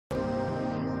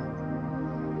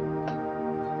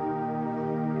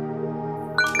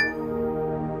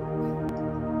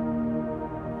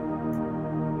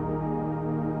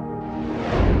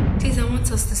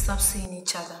want us to stop seeing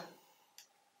each other.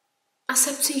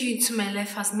 Accepting you into my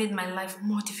life has made my life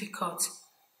more difficult.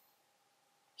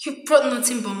 You brought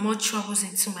nothing but more troubles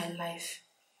into my life.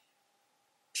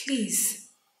 Please,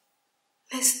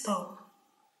 let's stop.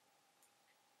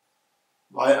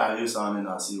 Why are you sounding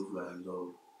as if we are in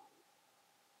love?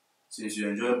 Since you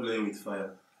enjoy playing with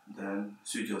fire, then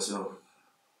suit yourself.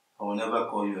 I will never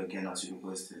call you again as you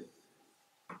requested.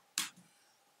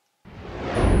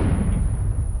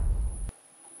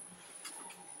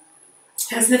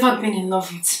 He has never been in love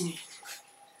with me.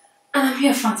 And I'm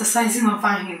here fantasizing over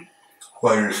him. Who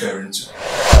are you referring to?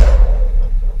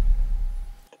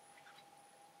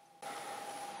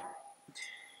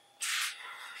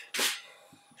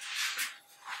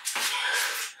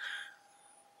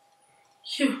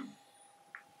 You.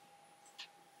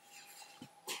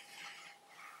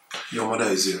 Your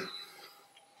mother is here.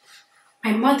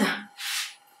 My mother?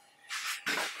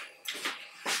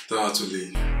 Tell her to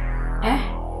leave. Eh?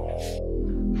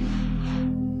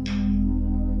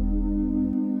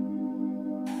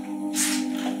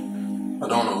 I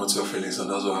don't know what your feelings and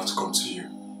that's why I have to come to you.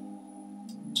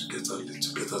 To get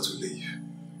her to leave.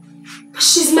 But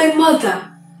she's my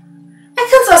mother. I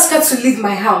can't ask her to leave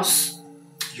my house.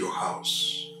 Your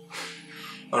house.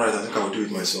 Alright, I think I will do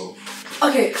it myself.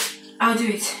 Okay, I'll do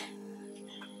it.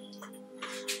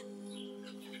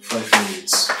 5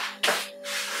 minutes.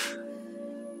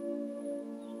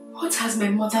 What has my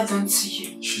mother done to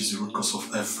you? She's the root cause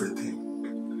of everything.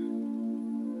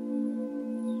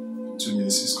 2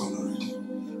 minutes is gone already.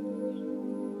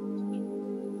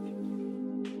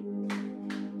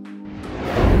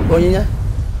 Onyinye,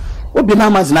 obi na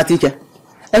amazi na tike.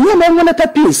 Enye me nwoneta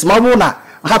peace ma bu na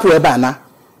hapu ebe ana.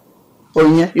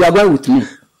 Onyinye, you are going with me.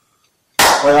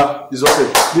 Oya, it's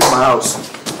okay. Leave my house.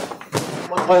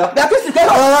 Oya. That is the case.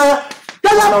 Oya.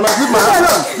 No, leave my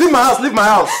house. Leave my house. Leave my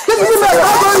house. Leave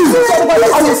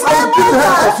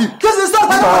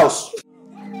my house.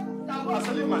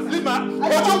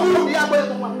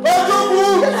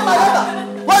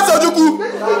 Where's Ojuku?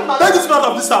 Take this man out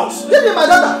of this house. Give me my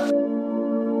daughter.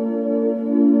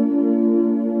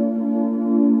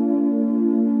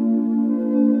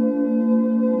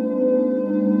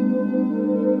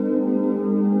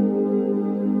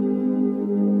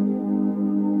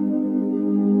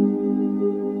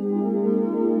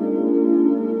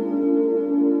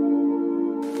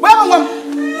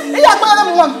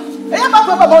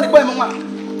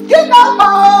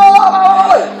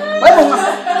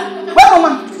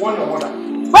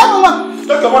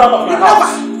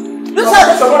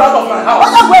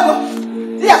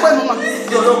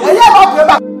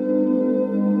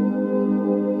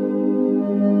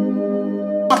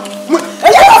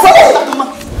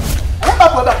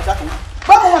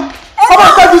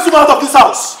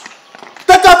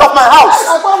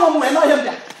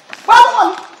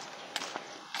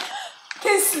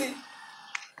 Kingsley,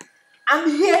 I'm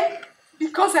here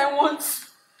because I want,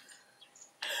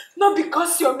 not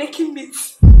because you're making meat.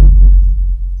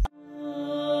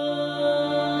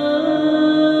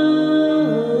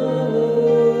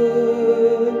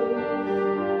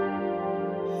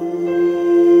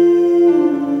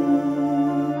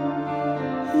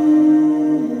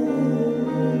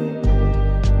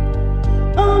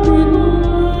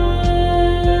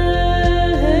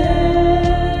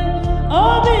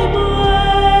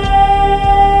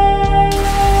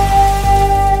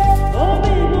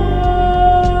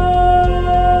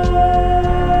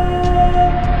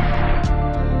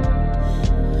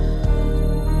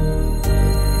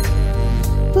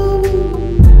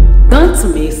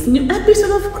 Don't miss new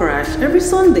episode of Crash every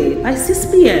Sunday at 6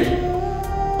 p.m.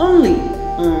 only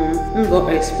on Ngo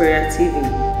Xperia TV.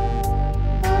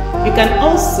 You can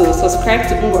also subscribe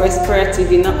to Ngo Xperia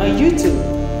TV now on YouTube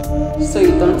so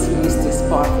you don't miss this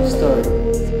powerful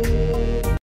story.